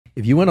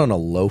If you went on a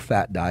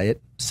low-fat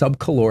diet,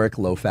 subcaloric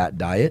low-fat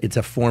diet, it's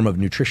a form of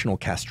nutritional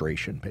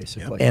castration,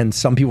 basically. Yep. And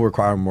some people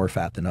require more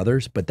fat than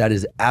others, but that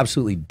is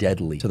absolutely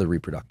deadly to the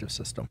reproductive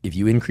system. If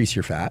you increase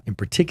your fat, in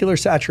particular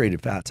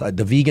saturated fats,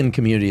 the vegan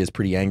community is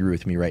pretty angry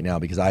with me right now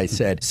because I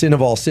said, sin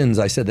of all sins,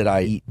 I said that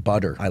I eat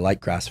butter. I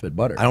like grass-fed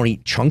butter. I don't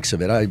eat chunks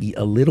of it. I eat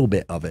a little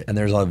bit of it. And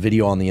there's a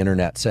video on the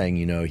internet saying,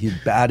 you know,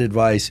 bad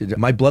advice.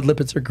 My blood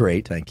lipids are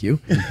great, thank you.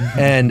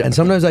 and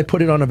sometimes I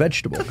put it on a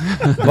vegetable.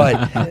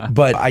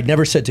 But I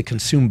never said to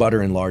consume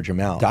butter in large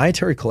amounts.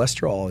 Dietary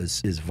cholesterol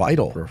is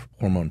vital for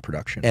hormone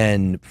production.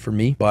 And for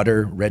me,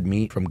 butter, red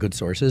meat from good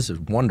sources is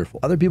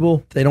wonderful. Other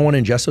people, they don't want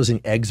to ingest those, and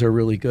eggs are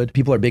really good.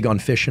 People are big on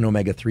fish and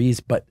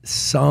omega-3s, but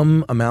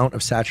some amount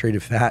of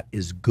saturated fat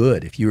is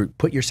good. If you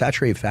put your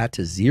saturated fat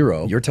to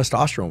 0, your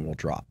testosterone will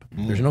drop.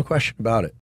 There's no question about it.